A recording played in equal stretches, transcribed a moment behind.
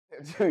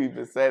that you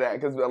even say that,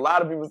 because a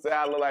lot of people say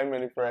I look like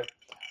Manny Fresh,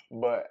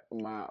 but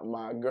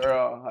my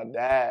girl, her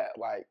dad,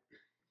 like,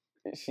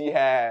 she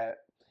had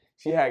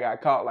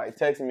got caught like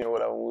texting me or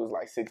whatever when we was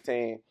like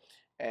 16,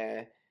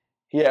 and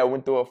he had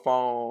went through her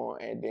phone,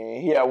 and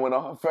then he had went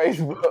on her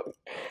Facebook,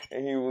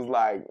 and he was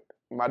like,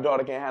 my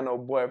daughter can't have no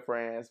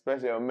boyfriend,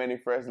 especially a Manny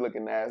Fresh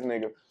looking ass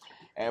nigga.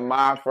 And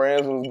my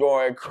friends was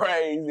going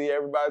crazy.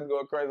 Everybody's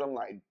going crazy. I'm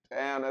like,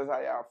 damn, that's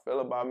how y'all feel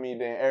about me.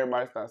 Then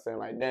everybody starts saying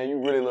like, damn, you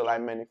really look like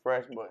Manny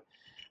Fresh, but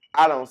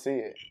I don't see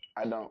it.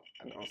 I don't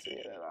see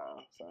it at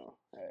all. So,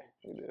 hey,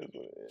 it is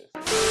what it is.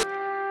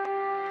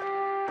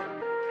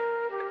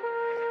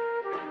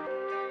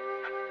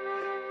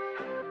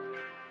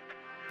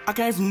 I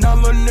came from no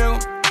little nigga.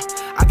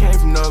 I came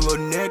from no little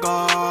nigga.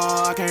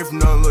 I came from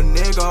no little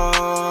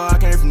nigga. I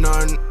came from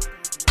none.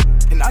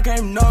 And I came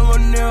from no little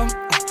nigga.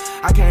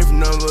 I came from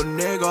no little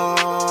nigga.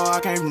 I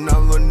came from no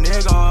little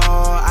nigga.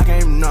 I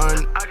came from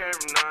none.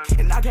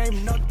 And I came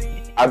from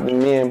nothing. After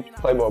me and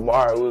Playboy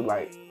Bar, we was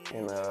like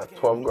in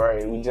 12th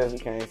grade. We just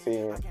became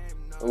seniors.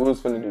 We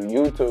was finna do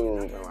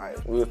YouTube, and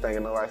like we was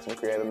thinking of like some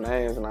creative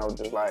names, and I was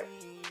just like,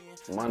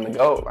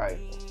 Monduhgoat, like,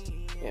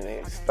 and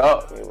it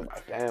stuck. It was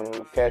like, damn, it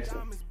was catchy.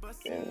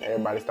 And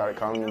everybody started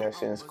calling me that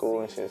shit in school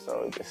and shit,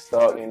 so it just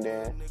stuck. And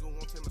then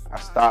I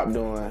stopped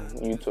doing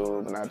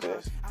YouTube, and I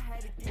just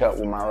kept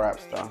with my rap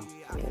stuff.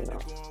 You know,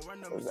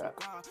 what was that?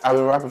 I've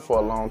been rapping for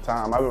a long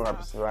time. I've been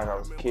rapping since like I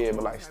was a kid,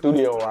 but like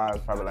studio-wise,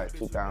 probably like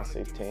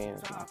 2016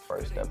 is my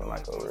first step in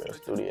like a real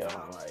studio,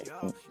 and like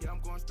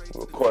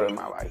recorded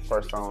my like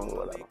first song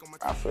or whatever.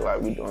 I feel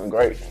like we doing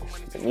great,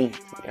 to me,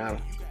 to be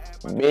honest.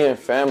 Being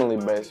family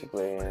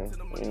basically, and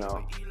you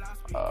know,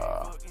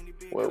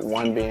 with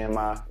one being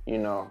my, you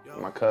know,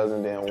 my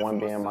cousin, then one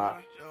being my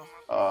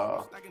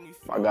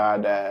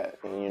goddad,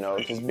 and you know,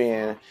 just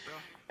being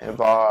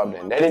involved.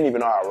 And they didn't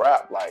even know I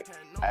rap. Like,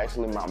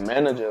 actually, my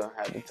manager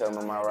had to tell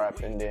them I rap,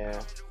 and then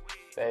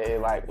they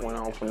like went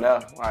on from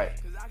there. Like,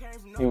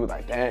 he was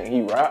like, "Dang,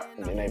 he rap,"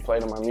 and then they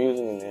played on my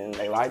music, and then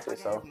they liked it.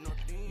 So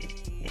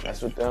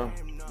that's with them.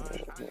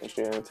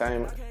 Industry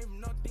entertainment,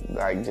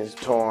 like just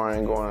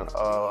touring, going,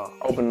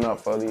 opening up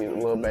for these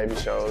little baby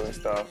shows and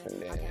stuff,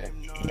 and then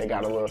they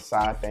got a little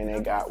side thing they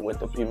got with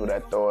the people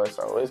that throw it.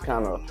 So it's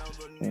kind of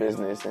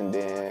business, and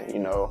then, you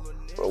know,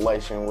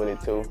 relation with it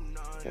too,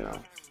 you know.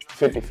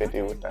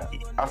 50-50 with that.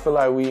 I feel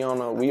like we on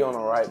the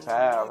right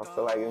path. I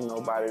feel like there's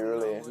nobody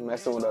really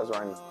messing with us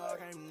right now. Like,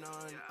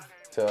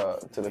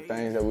 to the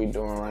things that we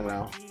doing right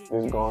now,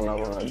 it's going up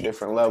on a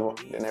different level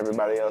than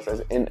everybody else as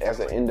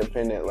an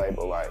independent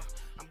label. Like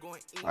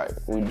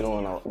we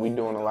doing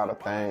a lot of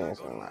things,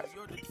 and like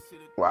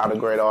a lot of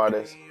great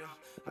artists,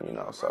 you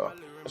know. So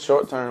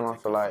short term, I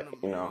feel like,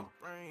 you know,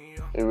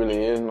 it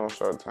really is no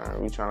short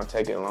term. We trying to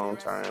take it long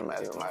term,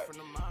 as in like,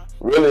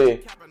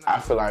 really, I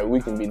feel like we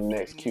can be the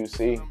next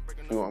QC.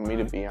 If you want me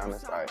to be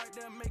honest, like,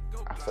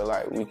 I feel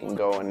like we can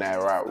go in that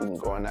route, we can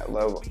go in that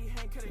level.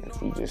 And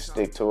if we just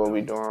stick to what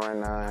we're doing right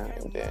now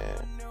and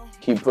then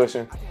keep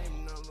pushing,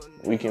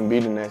 we can be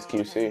the next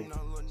QC.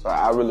 So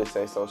I really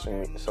say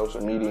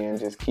social media, and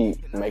just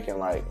keep making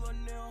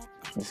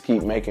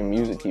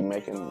music,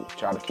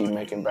 try to keep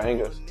making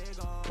bangers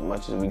as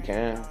much as we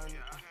can.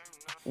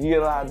 You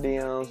get a lot of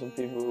DMs from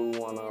people who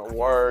want to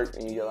work,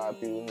 and you get a lot of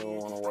people who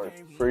want to work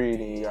for free,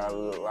 then you got a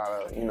lot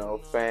of, you know,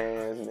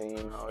 fans, and then,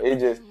 you know,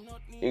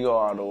 it go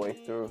all the way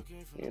through,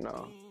 you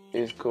know.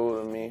 It's cool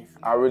to me.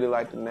 I really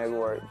like the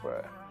network,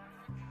 but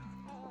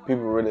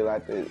people really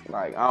like to,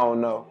 like, I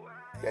don't know.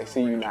 They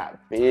see you not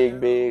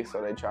big,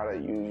 so they try to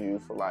use you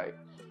for, like,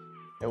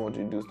 they want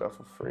you to do stuff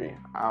for free.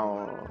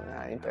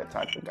 I ain't that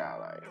type of guy.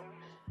 Like,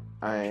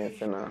 I ain't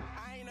finna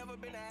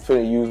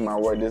use my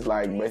work. This is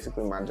like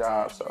basically my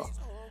job, so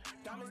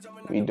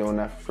me doing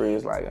that for free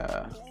is like,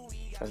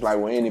 it's like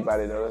with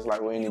anybody though. It's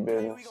like with any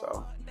business,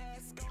 so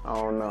I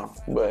don't know.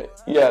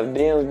 But yeah, the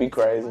DMs be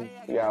crazy.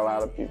 You got a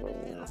lot of people,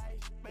 you know,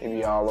 they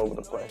be all over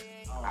the place.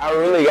 I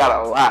really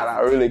got a lot. I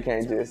really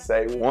can't just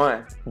say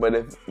one. But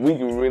if we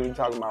can really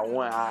talk about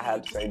one, I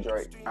have to say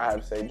Drake. I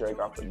have to say Drake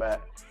off the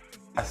bat.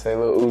 I say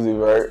Lil Uzi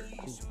Vert.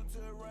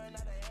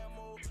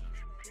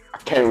 I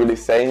can't really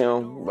say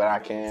him, but I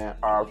can.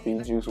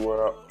 RP Juice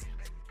WRLD.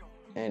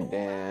 And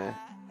then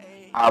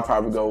I'll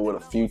probably go with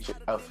a Future.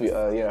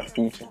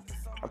 Future.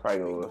 I'll probably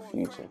go with a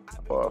Future.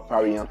 Or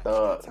probably Young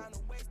Thug.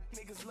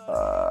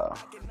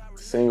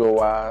 Single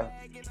wise,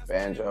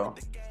 Banjo.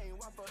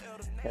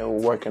 And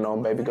we're working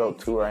on Baby Goat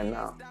 2 right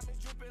now.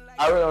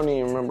 I really don't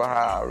even remember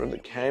how I really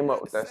came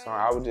up with that song.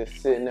 I was just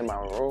sitting in my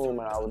room,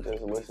 and I was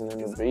just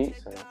listening to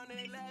beats, and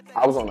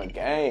I was on a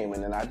game,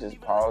 and then I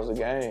just paused the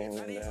game,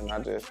 and then I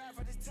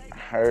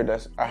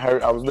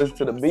was listening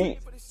to the beat.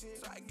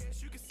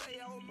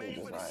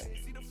 It was like,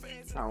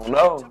 I don't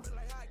know.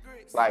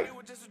 Like,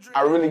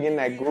 I really get in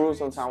that groove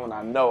sometimes when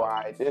I know, all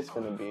right, this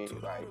finna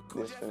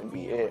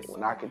be it.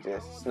 When I could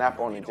just snap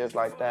on it just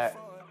like that,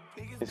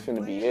 it's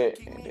finna be it.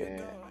 And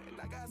then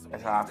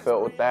that's how I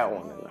felt with that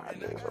one. And I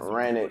just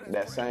ran it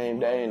that same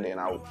day, and then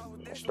I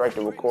went straight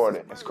to record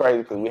it. It's crazy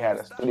because we had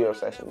a studio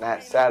session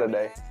that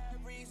Saturday,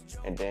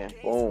 and then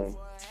boom,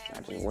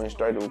 I just went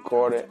straight to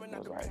record it. I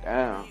was like,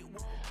 damn.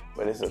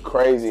 But it's a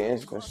crazy,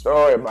 interesting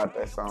story about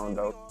that song,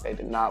 though. They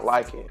did not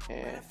like it.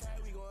 And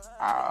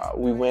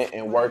we went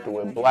and worked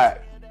with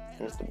Black,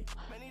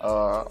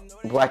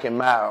 Black and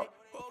Mild,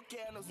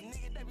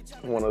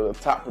 one of the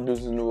top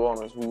producers in New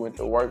Orleans. We went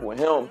to work with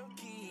him,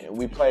 and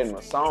we played him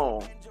a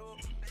song.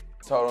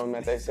 Told him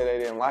that they said they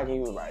didn't like it. He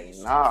was like,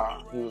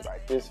 nah. He was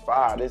like, this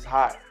fire, this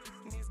hot.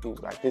 He was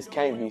like, this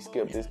can't be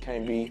skipped. This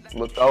can't be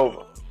looked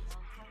over.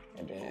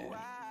 And then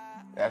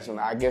that's when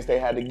I guess they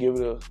had to give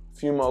it a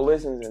few more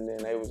listens, and then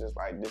they was just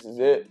like, this is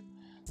it.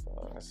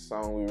 So that's a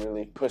song we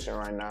really pushing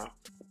right now.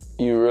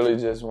 You really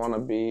just want to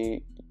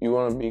be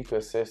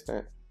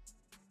consistent,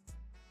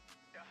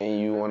 and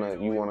you want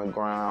to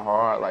grind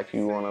hard. Like,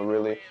 you want to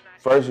really,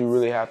 first you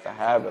really have to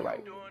have it,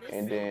 like,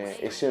 and then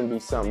it shouldn't be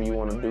something you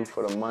want to do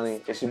for the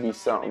money. It should be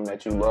something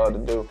that you love to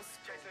do.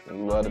 When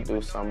you love to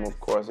do something, of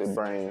course, it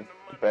brings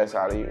the best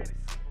out of you.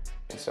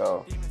 And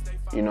so,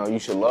 you know, you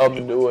should love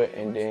to do it,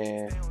 and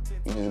then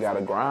you just got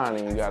to grind,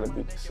 and you got to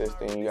be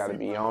consistent, you got to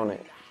be on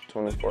it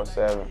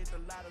 24/7,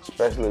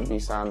 especially be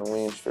signed to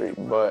Weems Street.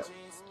 But,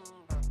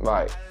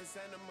 like,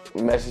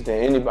 message to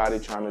anybody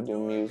trying to do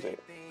music,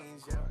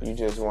 you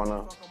just want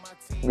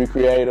to be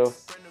creative,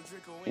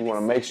 you want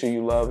to make sure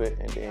you love it,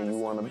 and then you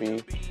want to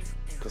be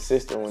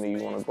consistent with it.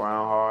 You want to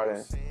grind hard,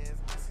 and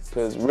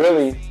because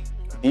really,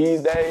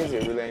 these days,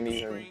 it really ain't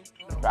even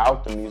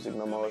about the music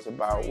no more. It's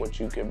about what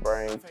you can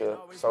bring to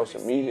social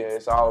media.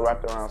 It's all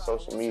wrapped around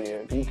social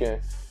media. If you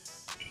can,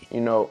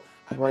 you know,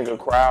 bring a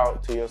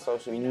crowd to your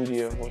social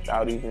media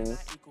without even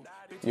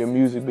your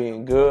music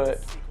being good,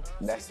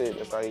 that's it.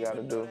 That's all you got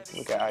to do.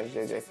 Look at Ice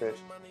JJ Fish.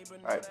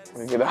 Like,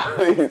 look at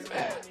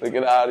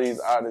all these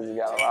artists. You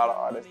got a lot of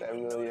artists that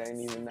really ain't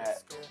even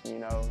that, you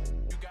know,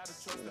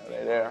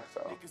 they're there.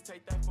 So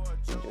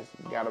you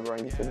just got to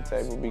bring it to the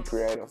table, be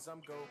creative,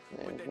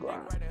 and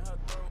grind.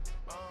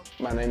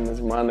 My name is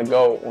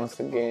Monduhgoat. Once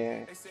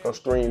again, go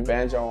stream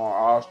Banjo on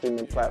all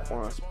streaming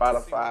platforms: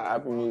 Spotify,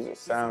 Apple Music,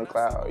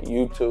 SoundCloud,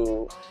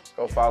 YouTube.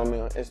 Go follow me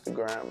on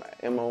Instagram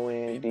at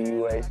Monduhgoat.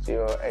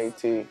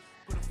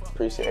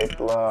 Appreciate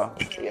the love.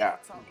 Yeah.